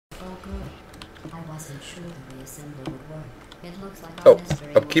I wasn't sure the reassembly would work. It looks like our Oh, mystery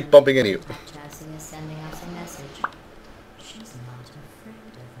I woman keep bumping into you. type chassis is sending us a message. She's not afraid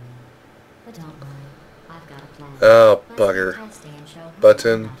of me. But don't worry, I've got a plan. Oh, Let's do bugger. testing and show her we're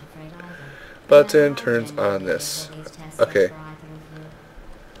Button. not afraid either. No matter Button how turns on genuinely this. evil these tests Okay. get for either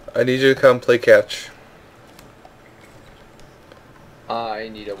of you. I need you to come play catch. I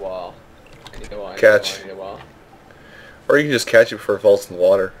need a wall. I need a wall. Catch. I need a wall. Or you can just catch it before it falls in the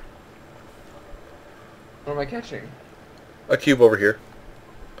water. What am I catching? A cube over here.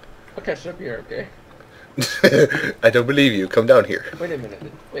 I'll catch it up here, okay? I don't believe you. Come down here. Wait a minute.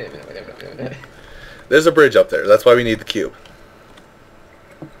 Wait a minute. Wait a minute. Wait a minute. There's a bridge up there. That's why we need the cube.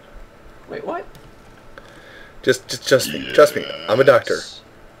 Wait, what? Just me. Trust me. I'm a doctor.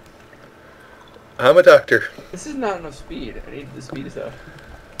 I'm a doctor. This is not enough speed. I need the speed stuff.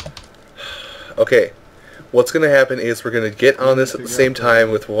 Okay. What's going to happen is we're going to get on this at the same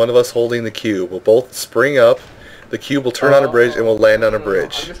time with one of us holding the cube. We'll both spring up. The cube will turn on a bridge and we'll land on a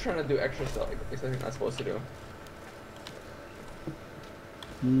bridge. I'm just trying to do extra stuff, like something I'm not supposed to do.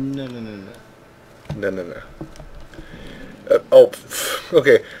 No. No.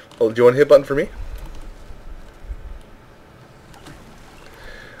 Okay. Well, do you want to hit a button for me?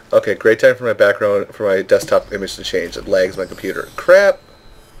 Okay, great time for my background, for my desktop image to change. It lags my computer. Crap!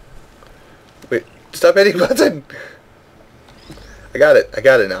 Wait, stop hitting button! I got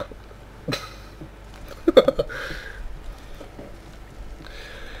it now.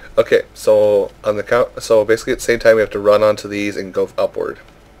 Okay, so on the count, so basically at the same time we have to run onto these and go upward.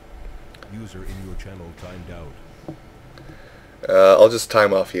 User in your channel timed out. I'll just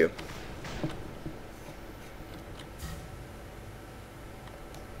time off you.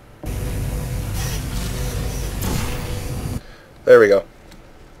 There we go.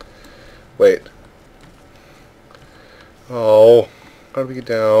 Wait. Oh, how do we get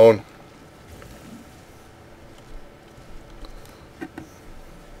down?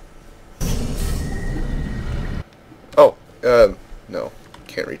 Oh, no,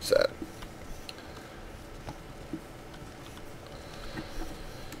 can't reach that.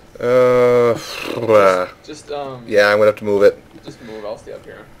 Yeah, I'm gonna have to move it. Just move. I'll stay up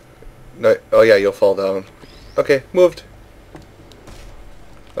here. No, oh yeah, you'll fall down. Okay, moved.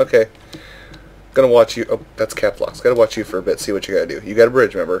 Okay, gonna watch you. Oh, that's cap locks. Gotta watch you for a bit. See what you gotta do. You got a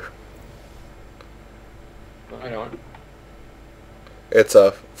bridge, remember? I don't. It's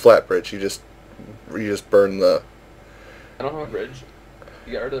a flat bridge. You just burn the. I don't have a bridge.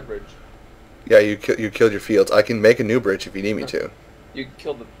 You got rid of the bridge. Yeah, you killed your fields. I can make a new bridge if you need me to. You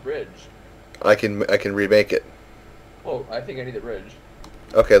killed the bridge. I can remake it. Oh, I think I need the bridge.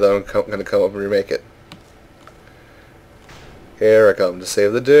 Okay, then I'm gonna come up and remake it. Here I come to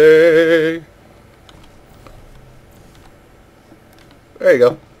save the day. There you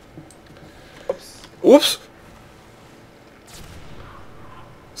go. Oops. Oops.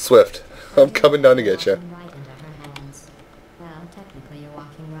 Swift. I'm coming down to get you. Walking right into her hands. Well, technically you're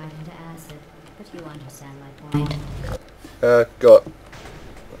walking right into acid, but you understand my point. Go up.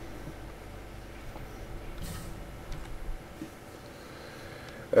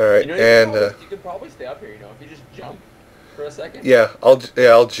 Alright, You know, you could probably stay up here, you know, if you just jump for a second. yeah, I'll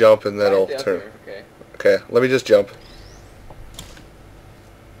jump and then I'll Stay up turn. here, okay. Okay, let me just jump.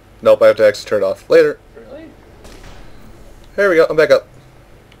 Nope, I have to actually turn it off. Later. Really? There we go. I'm back up.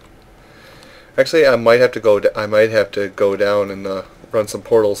 Actually, I might have to go down and run some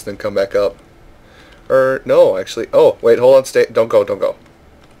portals, then come back up. Or no, actually. Oh, wait, hold on. Stay. Don't go.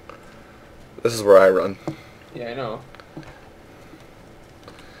 This is where I run. Yeah, I know.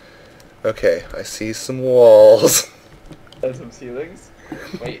 Okay, I see some walls. There's some ceilings.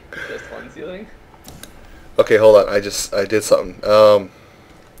 Wait, just one ceiling? Okay, hold on. I did something.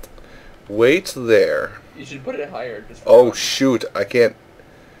 Wait there. You should put it higher. Just Oh shoot! I can't.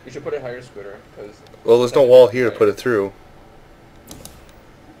 You should put it higher, Scooter. Cause Well, there's no wall here to put it through.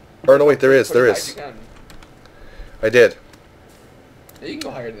 Or no, wait, there is. There is. I did. Yeah, you can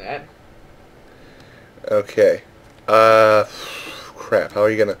go higher than that. Okay. Crap. How are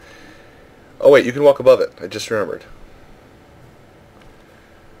you gonna? Oh wait, you can walk above it. I just remembered.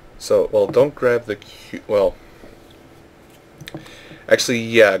 So, well, don't grab the cube. Well, actually,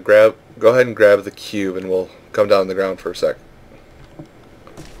 yeah. Go ahead and grab the cube, and we'll come down the ground for a sec.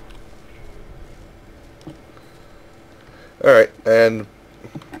 All right, and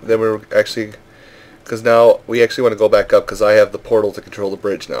then we're actually, because now we actually want to go back up because I have the portal to control the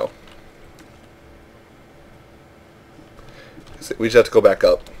bridge now. So we just have to go back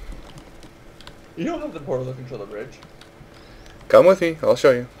up. You don't have the portal to control the bridge. Come with me. I'll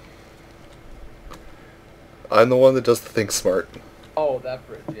show you. I'm the one that does the thing smart. Oh, that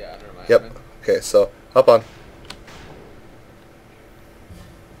bridge. Yeah, never mind. Yep. Okay, so hop on.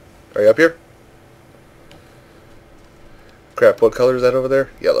 Are you up here? Crap, what color is that over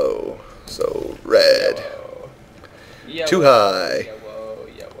there? Yellow. So, red. Yellow. Yellow. Too high. Yellow.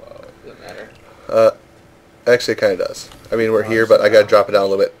 Yellow. Doesn't matter. Actually it kinda does. I mean, we're here, but I gotta drop it down a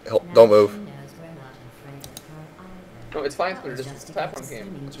little bit. Don't move. No, it's fine. It's just a platform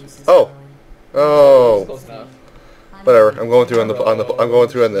game. Oh. It's Oh. close enough. Whatever. I'm going through I'm going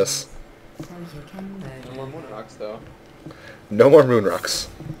through on this. No more moon rocks though. No more moon rocks.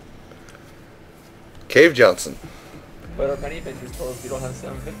 Cave Johnson. But our penny pinchers told us we don't have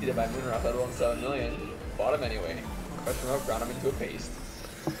 750 to buy moon rocks, let alone 7 million. Bought them anyway. Crushed them up, ground them into a paste.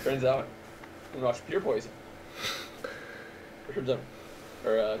 Turns out, moon rocks are pure poison. Turns out,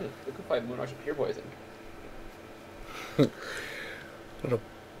 liquefied moon rocks are pure poison. I'm gonna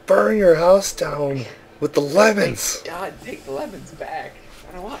burn your house down with the lemons. God, take the lemons back.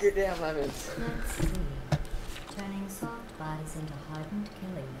 I don't want your damn lemons. Let's see. Turning soft bodies into hardened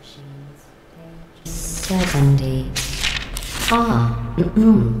killing machines. Page 70. Ah.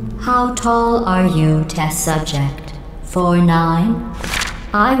 How tall are you, test subject? 4'9"?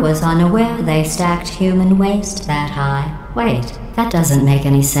 I was unaware they stacked human waste that high. Wait, that doesn't make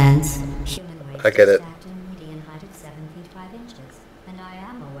any sense. Human waste I get is it. stacked in a median height of 7 feet 5 inches, and I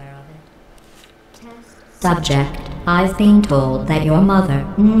am aware of it. Test subject. I've been told that your mother.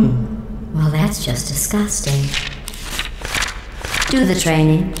 Well, that's just disgusting. Do the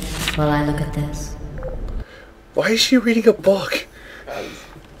training while I look at this. Why is she reading a book? Guys,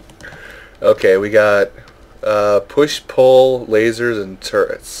 Okay, we got push, pull, lasers, and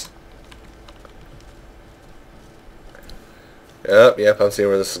turrets. Yep, I'm seeing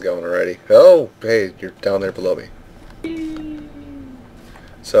where this is going already. Oh, hey, you're down there below me.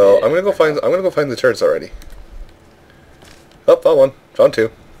 So I'm gonna go find the turrets already. Oh, found one. Found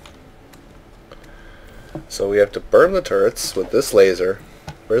two. So we have to burn the turrets with this laser.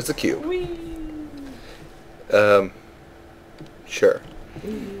 Where's the cube? Sure.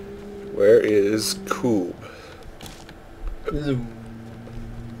 Where is cube? zoom,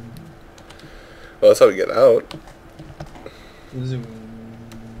 Well, that's how we get out. zoom.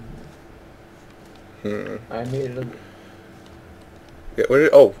 I made it. Yeah, where did,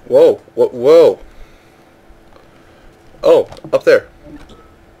 oh, whoa, whoa. Oh, up there.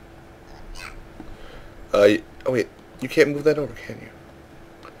 Oh wait, you can't move that over, can you?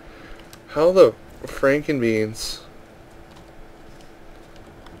 How the Frankenbeans?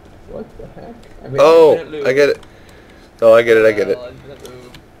 What the heck? I made Oh, infinite loop. I get it. No, I get it. Infinite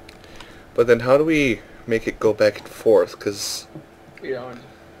loop. But then how do we make it go back and forth? Because We don't.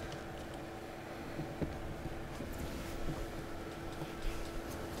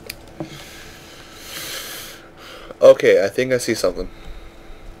 okay, I think I see something.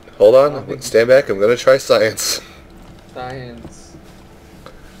 Hold on, I'm gonna stand back. I'm gonna try science. Science.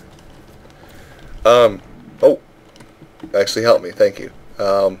 Oh, actually help me. Thank you.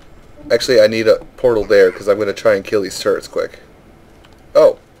 Actually, I need a portal there because I'm gonna try and kill these turrets quick.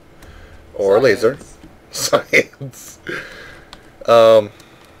 Oh, or a laser. Science. Oh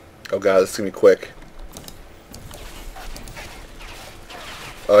god, this is gonna be quick.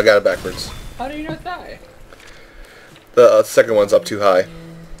 Oh, I got it backwards. How do you not die? The second one's up too high.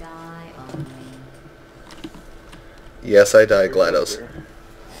 Die on me. Yes, I died, GLaDOS.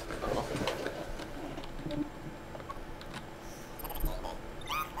 Oh.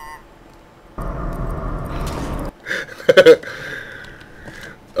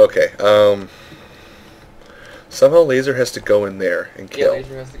 Okay, somehow laser has to go in there and Yeah, kill.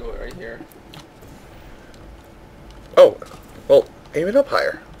 laser has to go right here. Oh, well, aim it up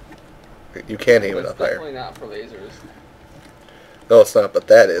higher. You can aim it It's up higher. definitely not for lasers. No, it's not, but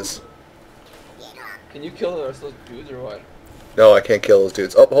that is. Can you kill the rest of those dudes or what? No, I can't kill those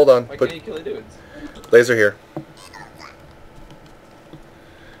dudes. Oh, hold on. Why Put can't you kill the dudes? laser here.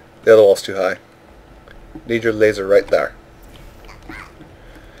 The other wall's too high. Need your laser right there.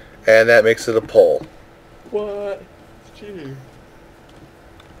 And that makes it a pole. What? It's cheating.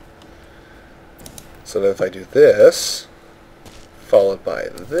 So then if I do this, followed by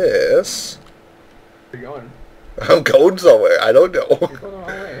this, Where you going? I'm going somewhere. I don't know. You're going the wrong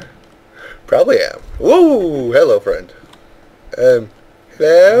way. Probably am. Woo! Hello, friend. Where'd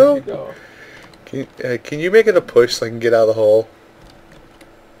Hello? you go? Can you make it a push so I can get out of the hole?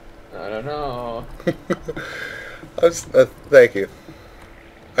 I don't know. Thank you.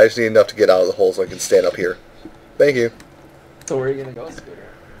 I just need enough to get out of the hole so I can stand up here. Thank you. So where are you gonna go, Scooter?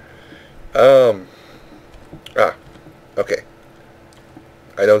 Okay.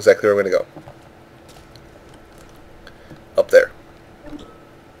 I know exactly where I'm gonna go. Up there.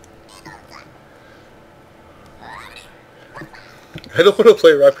 I don't want to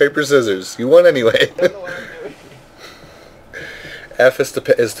play rock, paper, scissors. You won anyway. I don't know what I'm doing. F is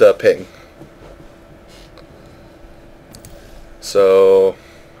the ping. So...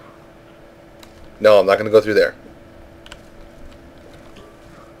 No, I'm not going to go through there.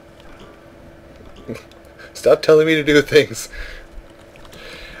 Stop telling me to do things.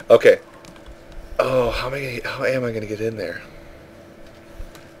 Okay. Oh, how am I gonna get in there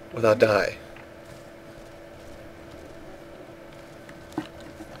without die?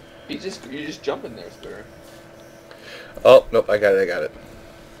 You just jump in there, sir. Oh, nope, I got it.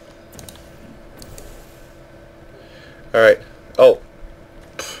 Alright. Oh.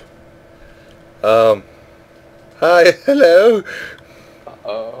 Hi, hello.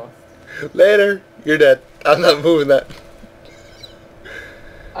 Uh-oh. Later. You're dead. I'm not moving that.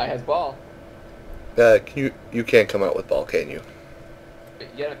 I has ball. You can't come out with ball, can you?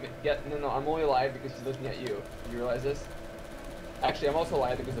 No, I'm only alive because she's looking at you. You realize this? Actually, I'm also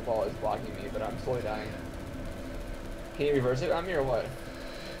alive because the ball is blocking me, but I'm slowly dying. Can you reverse it on me or what?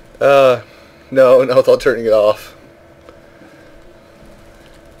 No, without turning it off.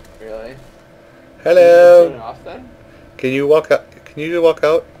 Really? Hello. Can you just turn it off then? Can you walk out? Can you walk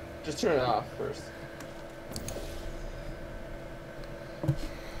out? Just turn it off first.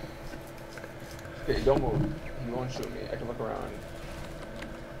 Okay, don't move. You won't shoot me. I can look around.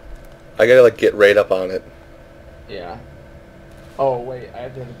 I gotta like get right up on it. Yeah. Oh wait, I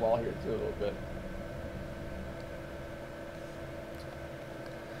have to hit the ball here too a little bit.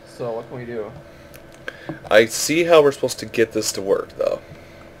 So what can we do? I see how we're supposed to get this to work, though.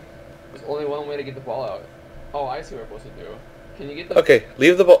 There's only one way to get the ball out. Oh, I see what we're supposed to do. Can you get the... Okay,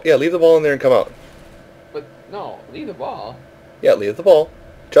 leave the ball. Yeah, leave the ball in there and come out. But, no, leave the ball. Yeah, leave the ball.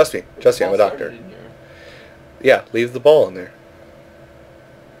 Trust me. The Trust me, I'm a ball doctor. started in here. Yeah, leave the ball in there.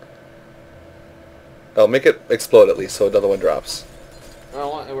 Oh, make it explode at least so another one drops. I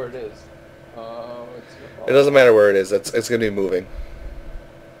don't want it where it is. It doesn't matter where it is. It's going to be moving.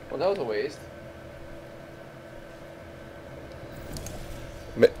 Well, that was a waste.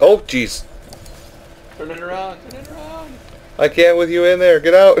 Oh, jeez. Turn it around. Turn it around. I can't with you in there.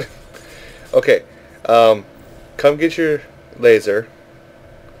 Get out. Okay. Come get your laser.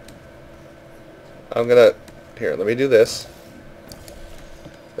 I'm gonna... Here, let me do this.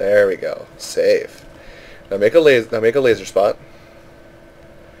 There we go. Save. Now make a laser spot.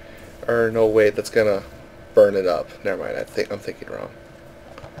 Or no, wait, that's gonna burn it up. Never mind. I'm thinking wrong.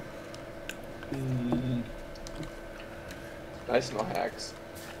 I smell hacks.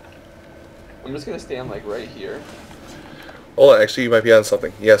 I'm just gonna stand like right here. Hold on, actually you might be on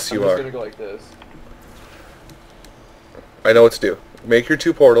something. Yes, you I'm are. just gonna go like this. I know what to do. Make your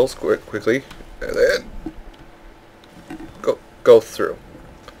two portals quickly, and then go through.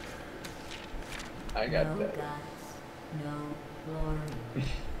 I got No that. guts, no glory.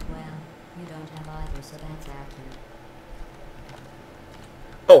 Well, you don't have either, so that's accurate.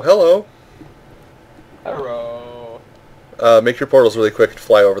 Oh, hello. Hello. Make your portals really quick and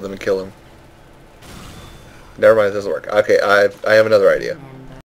fly over them and kill them. Never mind, it doesn't work. Okay, I have another idea.